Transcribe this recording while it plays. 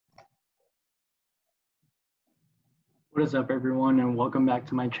What is up, everyone, and welcome back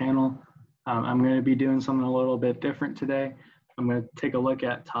to my channel. I'm going to be doing something a little bit different today. I'm going to take a look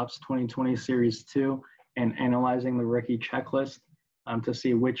at Topps 2020 Series 2 and analyzing the rookie checklist to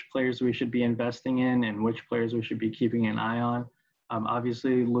see which players we should be investing in and which players we should be keeping an eye on.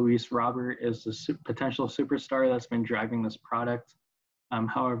 Obviously, Luis Robert is the potential superstar that's been driving this product.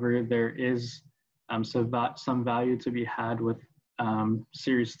 However, there is some value to be had with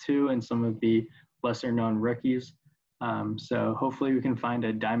Series 2 and some of the lesser-known rookies. So hopefully we can find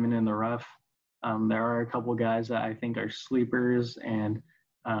a diamond in the rough. There are a couple guys that I think are sleepers and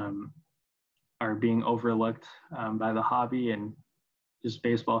are being overlooked by the hobby and just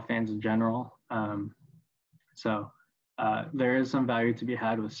baseball fans in general. So there is some value to be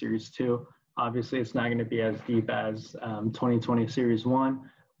had with Series 2. Obviously, it's not going to be as deep as 2020 Series 1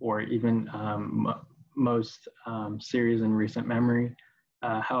 or even most series in recent memory.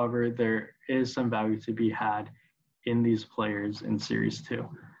 However, there is some value to be had in these players in Series 2.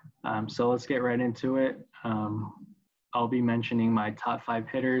 So let's get right into it. I'll be mentioning my top 5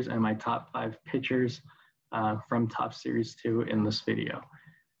 hitters and my top 5 pitchers from Topps Series 2 in this video.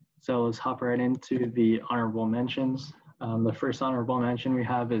 So let's hop right into the honorable mentions. The first honorable mention we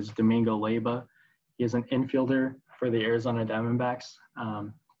have is Domingo Leyba. He is an infielder for the Arizona Diamondbacks.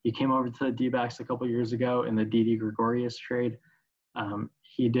 He came over to the D-backs a couple years ago in the Didi Gregorius trade.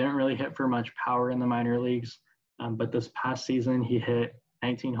 He didn't really hit for much power in the minor leagues. But this past season, he hit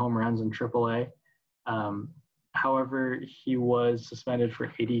 19 home runs in AAA. However, he was suspended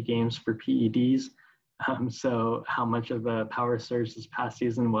for 80 games for PEDs. So how much of a power surge this past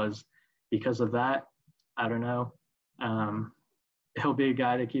season was because of that, I don't know. He'll be a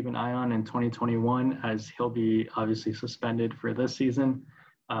guy to keep an eye on in 2021 as he'll be obviously suspended for this season.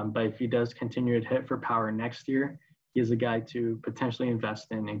 But if he does continue to hit for power next year, he is a guy to potentially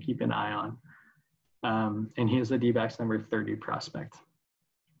invest in and keep an eye on. And he is the D-backs number 30 prospect.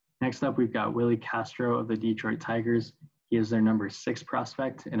 Next up, we've got Willie Castro of the Detroit Tigers. He is their number 6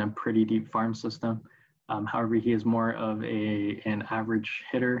 prospect in a pretty deep farm system. However, he is more of an average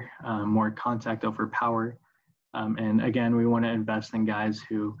hitter, more contact over power. And again, we want to invest in guys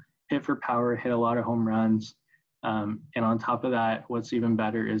who hit for power, hit a lot of home runs. And on top of that, what's even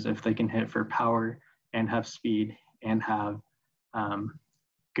better is if they can hit for power and have speed and have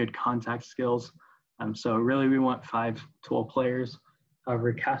good contact skills. So really we want 5 tool players.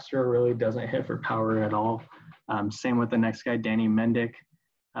 However, Castro really doesn't hit for power at all. Same with the next guy, Danny Mendick.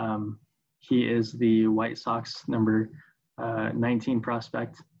 He is the White Sox number 19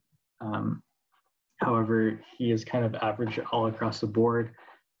 prospect. However, he is kind of average all across the board.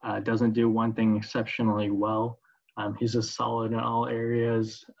 Doesn't do one thing exceptionally well. He's just solid in all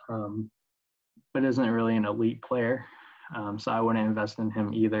areas, but isn't really an elite player. So I wouldn't invest in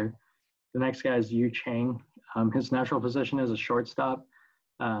him either. The next guy is Yu Chang. His natural position is a shortstop,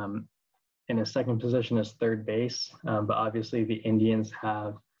 and his second position is third base. But obviously the Indians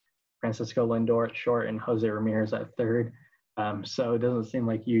have Francisco Lindor at short and Jose Ramirez at third. So it doesn't seem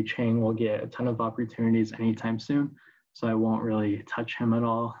like Yu Chang will get a ton of opportunities anytime soon. So I won't really touch him at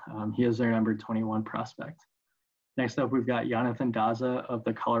all. He is their number 21 prospect. Next up, we've got Jonathan Daza of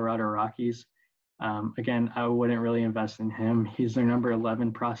the Colorado Rockies. Again, I wouldn't really invest in him. He's their number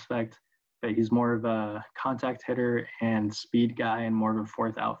 11 prospect. But he's more of a contact hitter and speed guy and more of a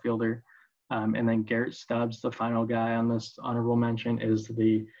fourth outfielder. And then Garrett Stubbs, the final guy on this honorable mention, is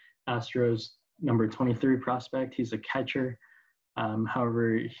the Astros number 23 prospect. He's a catcher.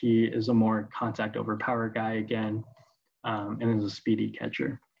 However, he is a more contact over power guy again, and is a speedy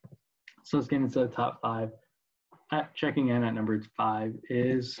catcher. So let's get into the top 5. Checking in at number 5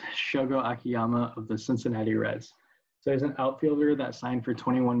 is Shogo Akiyama of the Cincinnati Reds. So he's an outfielder that signed for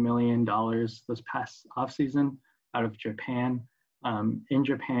 $21 million this past offseason out of Japan. In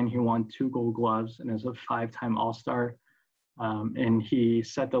Japan, he won 2 Gold Gloves and is a 5-time All-Star. And he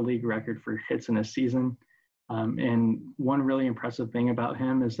set the league record for hits in a season. And one really impressive thing about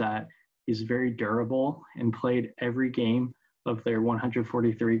him is that he's very durable and played every game of their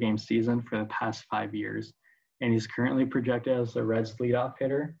 143-game season for the past 5 years. And he's currently projected as the Reds' leadoff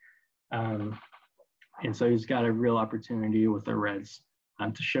hitter. And so he's got a real opportunity with the Reds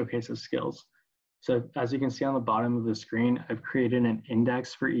to showcase his skills. So as you can see on the bottom of the screen, I've created an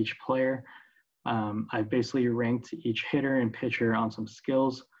index for each player. I've basically ranked each hitter and pitcher on some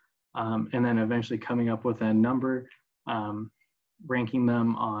skills, and then eventually coming up with a number, ranking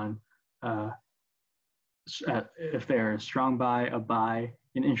them on if they're a strong buy, a buy,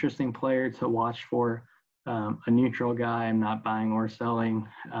 an interesting player to watch for, a neutral guy, I'm not buying or selling,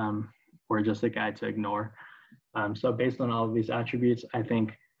 or just a guy to ignore. So based on all of these attributes, I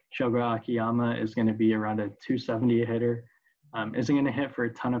think Shogo Akiyama is going to be around a 270 hitter. Isn't going to hit for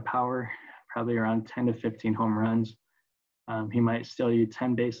a ton of power, probably around 10 to 15 home runs. He might steal you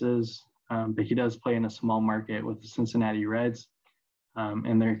 10 bases, but he does play in a small market with the Cincinnati Reds.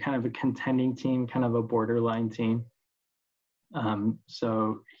 And they're kind of a contending team, kind of a borderline team.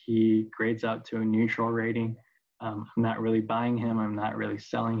 So he grades out to a neutral rating. I'm not really buying him. I'm not really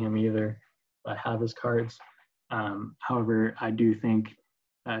selling him either. I have his cards. However, I do think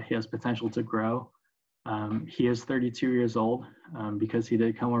he has potential to grow. He is 32 years old because he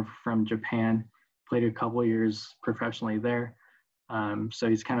did come over from Japan, played a couple years professionally there. So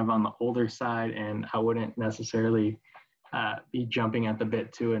he's kind of on the older side, and I wouldn't necessarily be jumping at the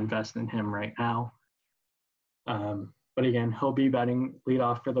bit to invest in him right now. But again, he'll be batting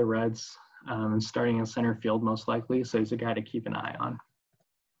leadoff for the Reds and starting in center field most likely. So he's a guy to keep an eye on.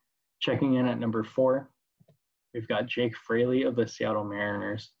 Checking in at number 4, we've got Jake Fraley of the Seattle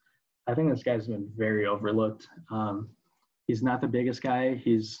Mariners. I think this guy's been very overlooked. He's not the biggest guy.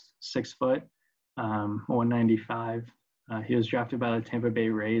 He's 6 foot, 195. He was drafted by the Tampa Bay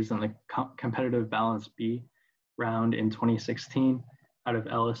Rays in the competitive balance B round in 2016 out of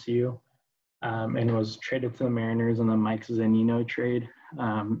LSU, and was traded to the Mariners in the Mike Zunino trade.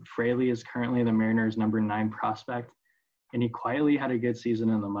 Fraley is currently the Mariners' number 9 prospect, and he quietly had a good season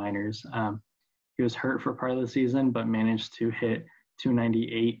in the minors. He was hurt for part of the season, but managed to hit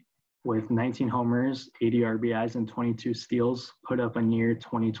 298 with 19 homers, 80 RBIs, and 22 steals, put up a near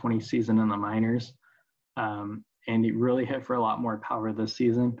 2020 season in the minors. And he really hit for a lot more power this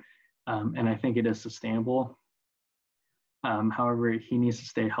season, and I think it is sustainable. However, he needs to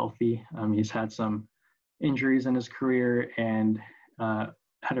stay healthy. He's had some injuries in his career and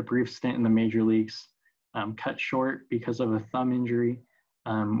had a brief stint in the major leagues, cut short because of a thumb injury,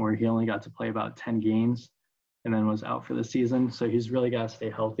 where he only got to play about 10 games and then was out for the season. So he's really got to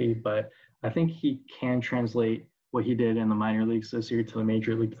stay healthy, but I think he can translate what he did in the minor leagues this year to the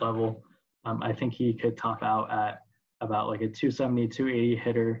major league level. I think he could top out at about like a 270, 280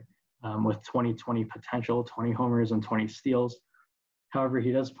 hitter with 20-20 potential, 20 homers and 20 steals. However,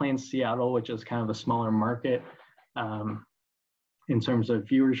 he does play in Seattle, which is kind of a smaller market in terms of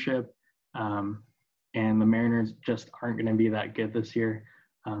viewership. And the Mariners just aren't going to be that good this year.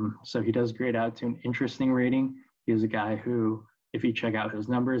 So he does grade out to an interesting rating. He's a guy who, if you check out his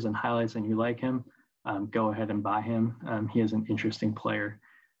numbers and highlights and you like him, go ahead and buy him. He is an interesting player.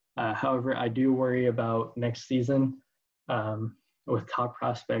 However, I do worry about next season with top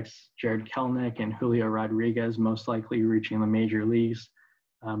prospects Jared Kelenic and Julio Rodriguez most likely reaching the major leagues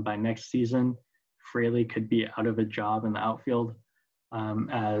by next season. Fraley could be out of a job in the outfield,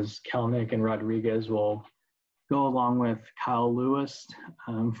 as Kelenic and Rodriguez will go along with Kyle Lewis,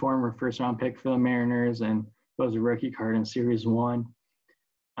 former first-round pick for the Mariners, and was a rookie card in Series 1.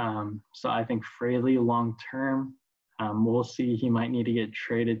 So I think Fraley long-term, we'll see. He might need to get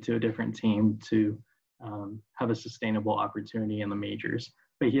traded to a different team to have a sustainable opportunity in the majors.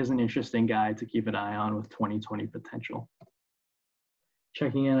 But he is an interesting guy to keep an eye on with 2020 potential.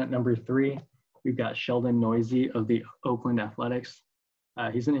 Checking in at number 3, we've got Sheldon Neuse of the Oakland Athletics.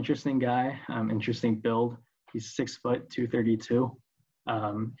 He's an interesting guy, interesting build. He's 6 foot, 232,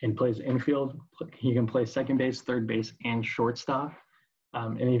 and plays infield. He can play second base, third base, and shortstop,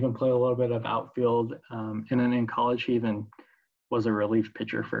 and even play a little bit of outfield. And then in college, he even was a relief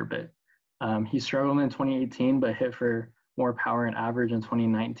pitcher for a bit. He struggled in 2018, but hit for more power and average in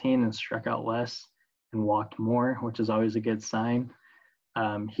 2019 and struck out less and walked more, which is always a good sign.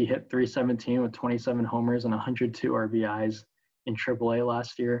 He hit .317 with 27 homers and 102 RBIs in AAA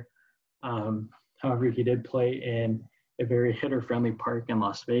last year. However, he did play in a very hitter-friendly park in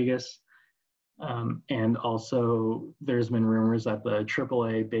Las Vegas. And also, there's been rumors that the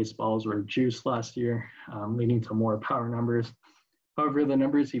AAA baseballs were juiced last year, leading to more power numbers. However, the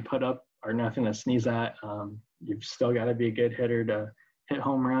numbers he put up are nothing to sneeze at. You've still got to be a good hitter to hit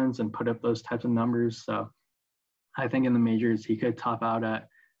home runs and put up those types of numbers. So I think in the majors, he could top out at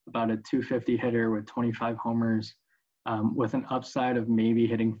about a 250 hitter with 25 homers, with an upside of maybe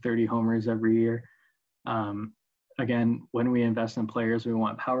hitting 30 homers every year. Again, when we invest in players, we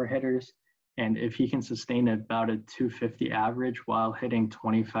want power hitters. And if he can sustain about a 250 average while hitting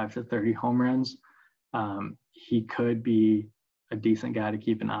 25 to 30 home runs, he could be a decent guy to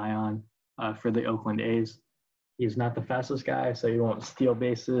keep an eye on for the Oakland A's. He's not the fastest guy, so he won't steal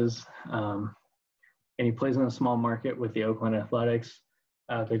bases. And he plays in a small market with the Oakland Athletics.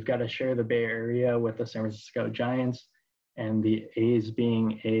 They've got to share the Bay Area with the San Francisco Giants, and the A's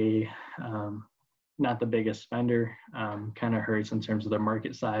being a not the biggest spender kind of hurts in terms of their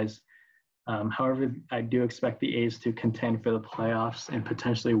market size. However, I do expect the A's to contend for the playoffs and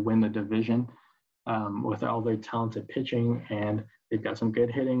potentially win the division with all their talented pitching, and they've got some good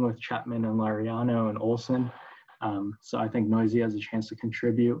hitting with Chapman and Laureano and Olsen. So I think Neuse has a chance to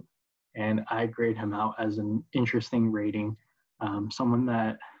contribute, and I grade him out as an interesting rating, someone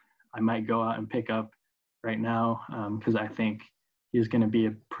that I might go out and pick up right now because I think he's going to be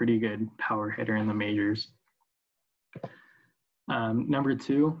a pretty good power hitter in the majors. Number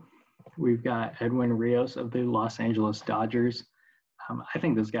 2, we've got Edwin Rios of the Los Angeles Dodgers. I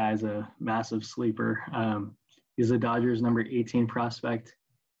think this guy is a massive sleeper. He's a Dodgers number 18 prospect.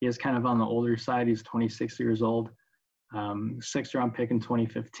 He is kind of on the older side. He's 26 years old, 6th round pick in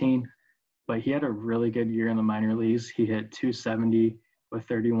 2015. But he had a really good year in the minor leagues. He hit 270 with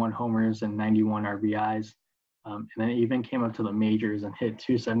 31 homers and 91 RBIs. And then even came up to the majors and hit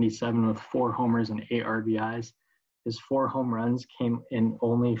 277 with 4 homers and 8 RBIs. His 4 home runs came in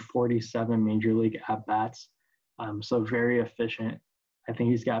only 47 major league at-bats. So very efficient. I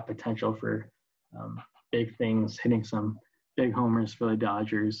think he's got potential for big things, hitting some big homers for the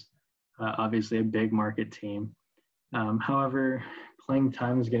Dodgers. Obviously a big market team. However, playing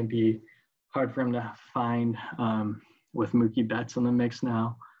time is going to be hard for him to find with Mookie Betts in the mix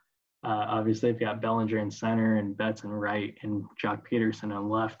now. Obviously, they've got Bellinger in center and Betts in right and Jock Peterson on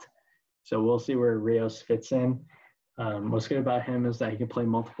left. So we'll see where Rios fits in. What's good about him is that he can play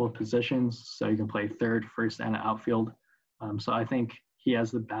multiple positions. So he can play third, first, and outfield. So I think he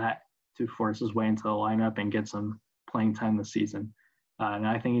has the bat to force his way into the lineup and get some playing time this season. And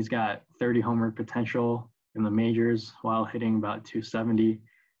I think he's got 30 homer potential in the majors while hitting about 270.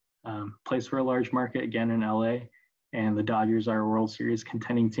 Plays for a large market again in LA, and the Dodgers are a World Series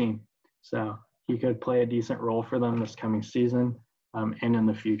contending team. So he could play a decent role for them this coming season and in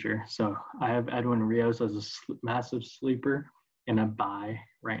the future. So I have Edwin Rios as a massive sleeper and a buy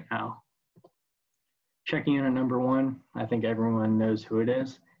right now. Checking in at number 1, I think everyone knows who it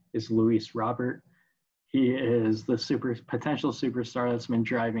is Luis Robert. He is the potential superstar that's been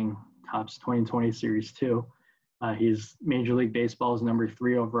driving Topps 2020 Series 2. He's Major League Baseball's number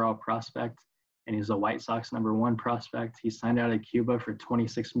 3 overall prospect, and he's a White Sox number 1 prospect. He signed out of Cuba for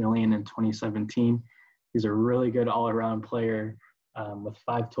 $26 million in 2017. He's a really good all-around player with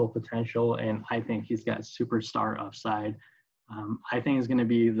 5-tool potential, and I think he's got superstar upside. I think he's going to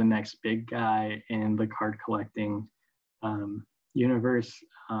be the next big guy in the card collecting universe.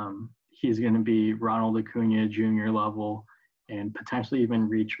 He's going to be Ronald Acuna Jr. level and potentially even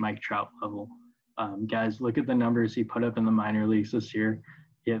reach Mike Trout level. Guys, look at the numbers he put up in the minor leagues this year.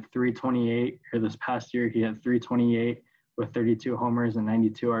 He had 328, or this past year, he had 328 with 32 homers and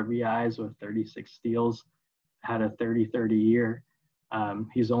 92 RBIs with 36 steals, had a 30-30 year.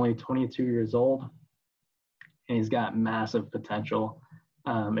 He's only 22 years old, and he's got massive potential.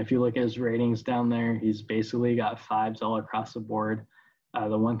 If you look at his ratings down there, he's basically got 5s all across the board.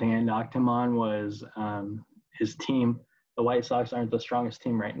 The one thing I knocked him on was his team. The White Sox aren't the strongest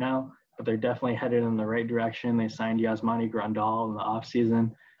team right now, but they're definitely headed in the right direction. They signed Yasmani Grandal in the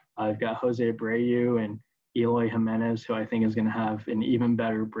offseason. They've got Jose Abreu and Eloy Jimenez, who I think is going to have an even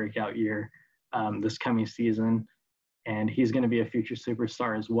better breakout year this coming season. And he's going to be a future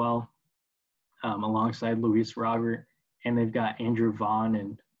superstar as well, alongside Luis Robert. And they've got Andrew Vaughn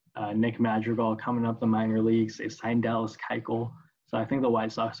and Nick Madrigal coming up the minor leagues. They signed Dallas Keuchel. So I think the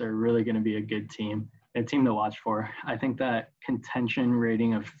White Sox are really going to be a good team, a team to watch for. I think that contention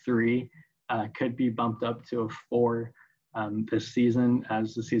rating of 3 could be bumped up to a 4 this season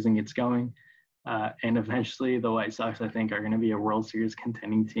as the season gets going. And eventually the White Sox, I think, are going to be a World Series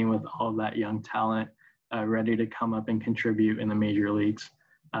contending team with all of that young talent ready to come up and contribute in the major leagues.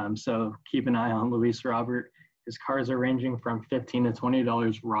 So keep an eye on Luis Robert. His cards are ranging from $15 to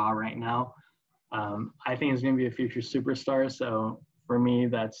 $20 raw right now. I think he's going to be a future superstar. So for me,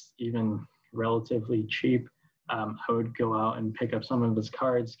 that's even relatively cheap. I would go out and pick up some of his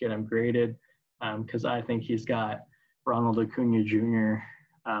cards, get them graded, because I think he's got Ronald Acuna Jr.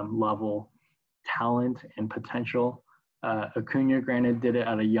 Level talent and potential. Acuna, granted, did it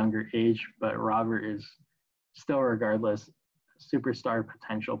at a younger age, but Robert is still, regardless, superstar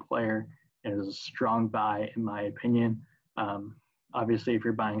potential player and is a strong buy, in my opinion. Obviously, if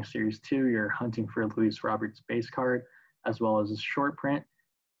you're buying Series 2, you're hunting for Luis Robert's base card, as well as his short print,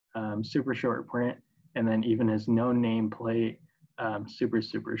 super short print, and then even his no nameplate,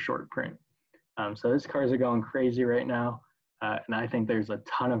 super short print. So his cards are going crazy right now, and I think there's a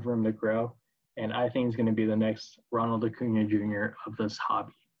ton of room to grow, and I think he's going to be the next Ronald Acuna Jr. of this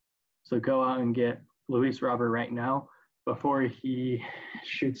hobby. So go out and get Luis Robert right now before he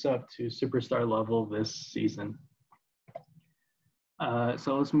shoots up to superstar level this season.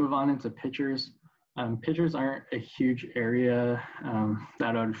 So let's move on into pitchers. Pitchers aren't a huge area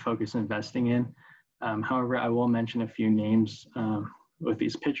that I would focus investing in. However, I will mention a few names with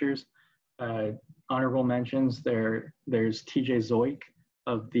these pitchers. Honorable mentions, there's TJ Zoik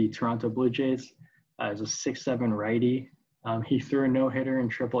of the Toronto Blue Jays. He's a 6'7" righty. He threw a no-hitter in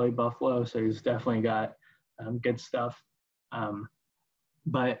AAA Buffalo, so he's definitely got good stuff.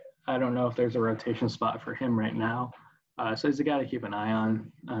 But I don't know if there's a rotation spot for him right now. So he's a guy to keep an eye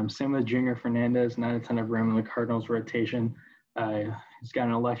on. Same with Junior Fernandez, not a ton of room in the Cardinals rotation. He's got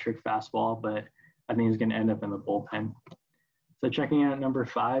an electric fastball, but I think he's going to end up in the bullpen. So checking out number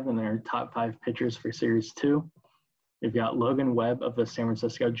 5 in their top 5 pitchers for Series 2, we've got Logan Webb of the San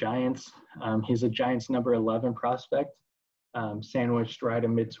Francisco Giants. He's a Giants number 11 prospect, sandwiched right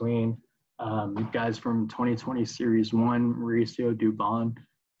in between guys from 2020 Series 1, Mauricio Dubon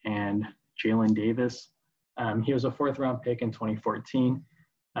and Jalen Davis. He was a 4th-round pick in 2014.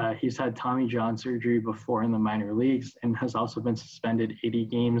 He's had Tommy John surgery before in the minor leagues and has also been suspended 80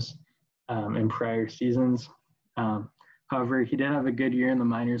 games in prior seasons. However, he did have a good year in the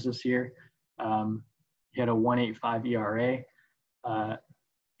minors this year. He had a 1.85 ERA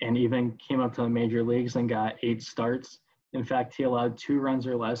and even came up to the major leagues and got 8 starts. In fact, he allowed 2 runs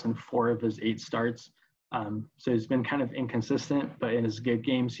or less in 4 of his 8 starts. So he's been kind of inconsistent, but in his good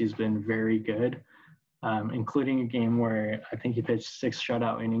games, he's been very good, including a game where I think he pitched 6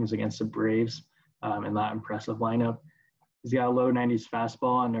 shutout innings against the Braves in that impressive lineup. He's got a low 90s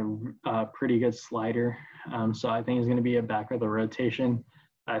fastball and a pretty good slider. So I think he's going to be a back of the rotation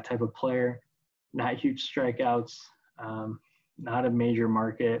type of player. Not huge strikeouts, not a major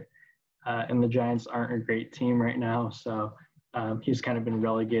market. And the Giants aren't a great team right now. So he's kind of been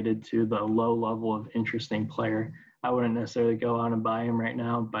relegated to the low level of interesting player. I wouldn't necessarily go out and buy him right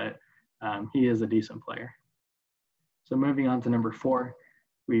now, but he is a decent player. So moving on to number 4.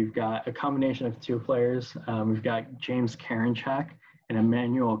 We've got a combination of 2 players. We've got James Karinchak and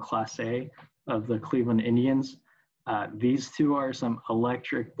Emmanuel Clase of the Cleveland Indians. These 2 are some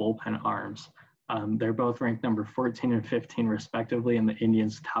electric bullpen arms. They're both ranked number 14 and 15 respectively in the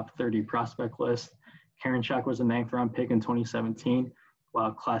Indians' top 30 prospect list. Karinchak was a 9th-round pick in 2017,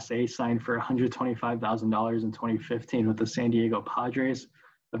 while Clase signed for $125,000 in 2015 with the San Diego Padres,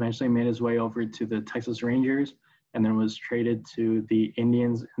 eventually made his way over to the Texas Rangers, and then was traded to the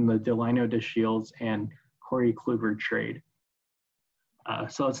Indians in the Delino DeShields and Corey Kluber trade.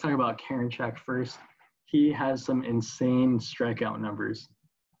 So let's talk about Karinchak first. He has some insane strikeout numbers.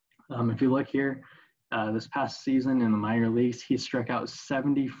 If you look here, this past season in the minor leagues, he struck out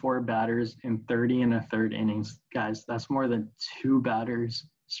 74 batters in 30 1/3 innings. Guys, that's more than 2 batters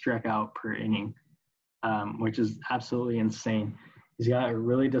struck out per inning, which is absolutely insane. He's got a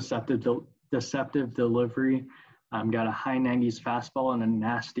really deceptive delivery, got a high 90s fastball and a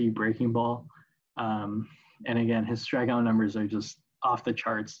nasty breaking ball. And again, his strikeout numbers are just off the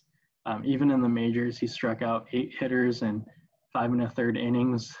charts. Even in the majors, he struck out 8 hitters and 5 1/3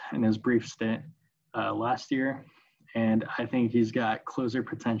 innings in his brief stint last year. And I think he's got closer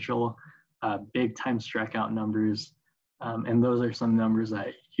potential, big time strikeout numbers. And those are some numbers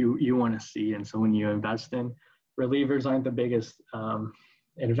that you want to see. And so when you invest in, relievers aren't the biggest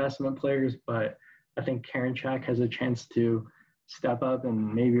investment players, but I think Karinchak has a chance to step up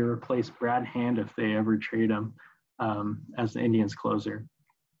and maybe replace Brad Hand if they ever trade him as the Indians closer.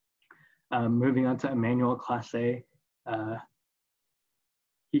 Moving on to Emmanuel Clase.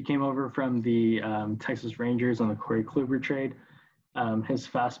 He came over from the Texas Rangers on the Corey Kluber trade. His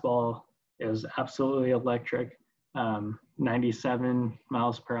fastball is absolutely electric, 97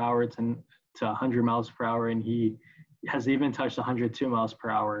 miles per hour to 100 miles per hour, and he has even touched 102 miles per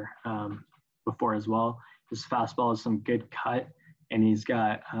hour before as well. His fastball is some good cut, and he's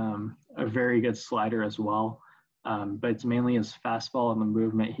got a very good slider as well. But it's mainly his fastball and the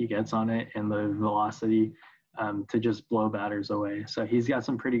movement he gets on it and the velocity to just blow batters away. So he's got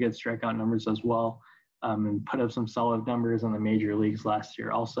some pretty good strikeout numbers as well, and put up some solid numbers in the major leagues last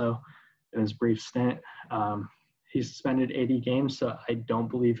year also in his brief stint. He's suspended 80 games, so I don't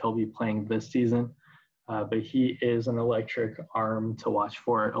believe he'll be playing this season. But he is an electric arm to watch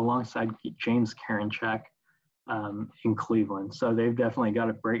for alongside James Karinchak in Cleveland. So they've definitely got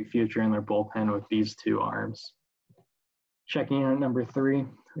a bright future in their bullpen with these 2 arms. Checking in at number 3,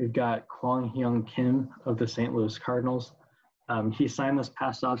 we've got Kwang Hyun Kim of the St. Louis Cardinals. He signed this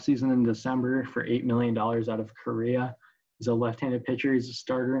past offseason in December for $8 million out of Korea. He's a left-handed pitcher. He's a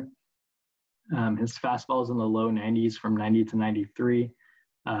starter. His fastball is in the low 90s from 90 to 93.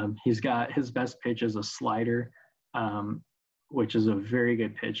 He's got his best pitch is a slider, which is a very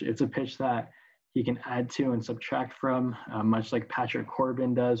good pitch. It's a pitch that he can add to and subtract from, much like Patrick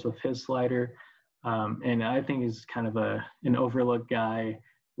Corbin does with his slider. And I think he's kind of an overlooked guy,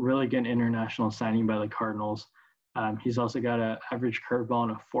 really good international signing by the Cardinals. He's also got an average curveball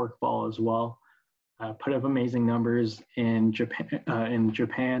and a forkball as well. Put up amazing numbers in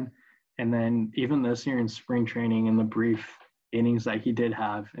Japan. And then even this year in spring training, in the brief innings that he did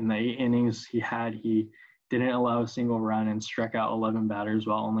have, in the 8 innings he had, he didn't allow a single run and struck out 11 batters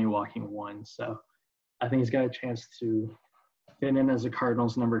while only walking 1. So I think he's got a chance to fit in as a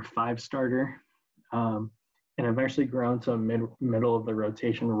Cardinals number 5 starter. And eventually grown to a middle of the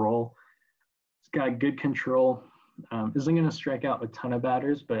rotation role. He's got good control. Isn't going to strike out a ton of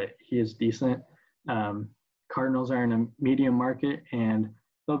batters, but he is decent. Cardinals are in a medium market, and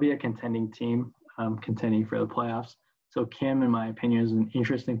they'll be a contending team, contending for the playoffs. So Kim, in my opinion, is an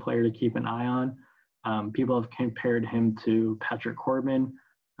interesting player to keep an eye on. People have compared him to Patrick Corbin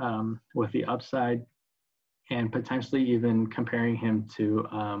with the upside, and potentially even comparing him to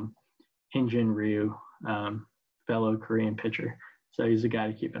Hyun-Jin Ryu, fellow Korean pitcher. So he's a guy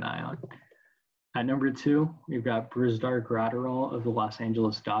to keep an eye on. At number 2, we've got Brusdar Graterol of the Los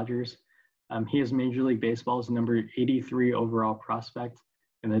Angeles Dodgers. He is Major League Baseball's number 83 overall prospect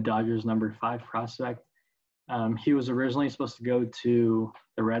and the Dodgers' number 5 prospect. He was originally supposed to go to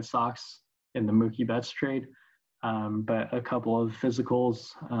the Red Sox in the Mookie Betts trade, but a couple of physicals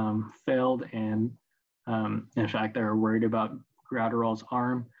failed, and in fact, they were worried about Graterol's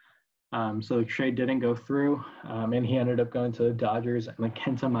arm. So the trade didn't go through, and he ended up going to the Dodgers in the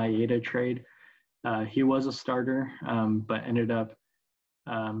Kenta Maeda trade. He was a starter, but ended up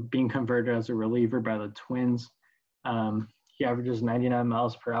being converted as a reliever by the Twins. He averages 99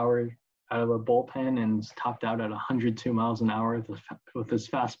 miles per hour out of the bullpen and is topped out at 102 miles an hour with his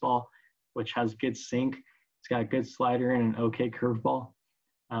fastball, which has good sink. He's got a good slider and an okay curveball.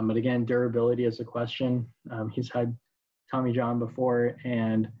 But again, durability is a question. He's had Tommy John before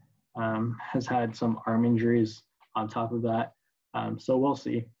and has had some arm injuries on top of that. So we'll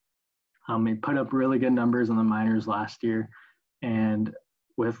see. He put up really good numbers in the minors last year. And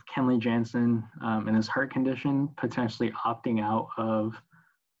with Kenley Jansen and his heart condition potentially opting out of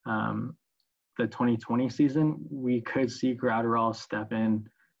the 2020 season, we could see Graterol step in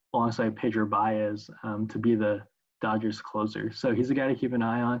alongside Pedro Baez to be the Dodgers closer. So he's a guy to keep an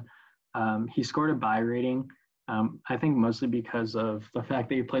eye on. He scored a buy rating, I think mostly because of the fact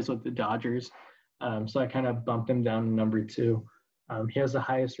that he plays with the Dodgers. So I kind of bumped him down to number 2. He has the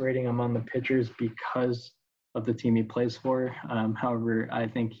highest rating among the pitchers because of the team he plays for. However, I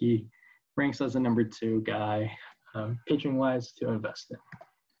think he ranks as a number 2 guy, pitching-wise, to invest in.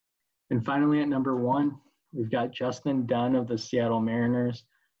 And finally, at number 1, we've got Justin Dunn of the Seattle Mariners.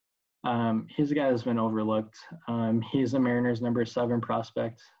 He's a guy that's been overlooked. He's the Mariners' number 7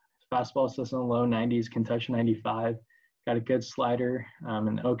 prospect. Fastball system in the low 90s, can touch 95. Got a good slider,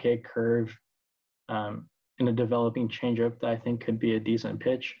 an okay curve, and a developing changeup that I think could be a decent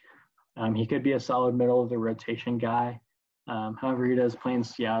pitch. He could be a solid middle of the rotation guy. However, he does play in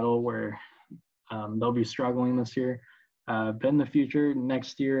Seattle where they'll be struggling this year. But in the future,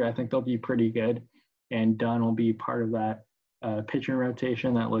 next year, I think they'll be pretty good. And Dunn will be part of that pitching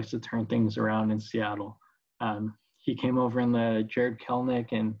rotation that looks to turn things around in Seattle. He came over in the Jared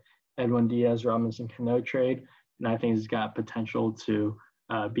Kelenic and Edwin Diaz Robinson Cano trade, and I think he's got potential to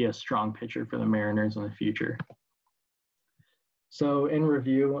be a strong pitcher for the Mariners in the future. So in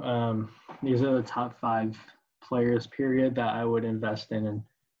review, these are the top 5 players, period, that I would invest in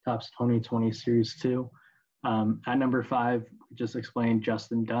Topps 2020 Series 2. At number 5, just explained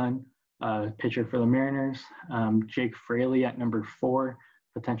Justin Dunn, pitcher for the Mariners. Jake Fraley at number 4,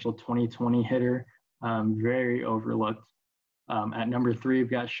 potential 2020 hitter, very overlooked. At number 3,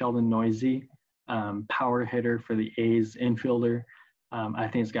 we've got Sheldon Neuse, power hitter for the A's, infielder. I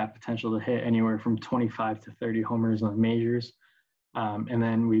think he's got potential to hit anywhere from 25 to 30 homers in the majors. And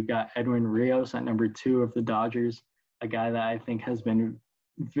then we've got Edwin Rios at number 2 of the Dodgers, a guy that I think has been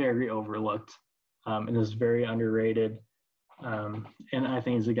very overlooked and is very underrated. And I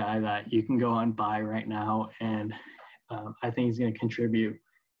think he's a guy that you can go on buy right now. And I think he's going to contribute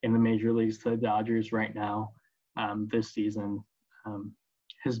in the major leagues to the Dodgers right now this season.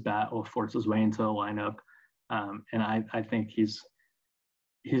 His bat will force his way into the lineup. And I think he's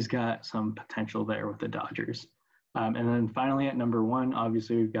got some potential there with the Dodgers. And then finally at number 1,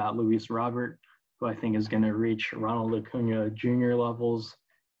 obviously we've got Luis Robert, who I think is going to reach Ronald Acuna Jr. levels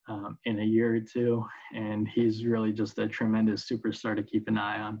in a year or 2. And he's really just a tremendous superstar to keep an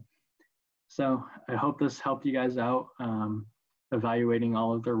eye on. So I hope this helped you guys out evaluating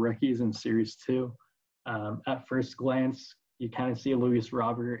all of the rookies in Series 2. At first glance, you kind of see Luis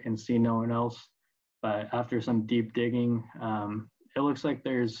Robert and see no one else. but after some deep digging, it looks like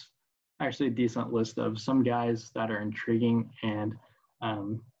there's actually a decent list of some guys that are intriguing and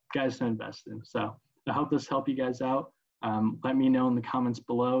guys to invest in. So I hope this helped you guys out. Let me know in the comments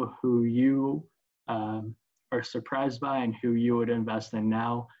below who you are surprised by and who you would invest in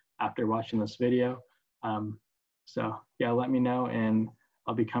now after watching this video. So yeah, let me know, and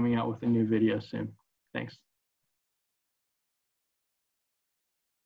I'll be coming out with a new video soon. Thanks.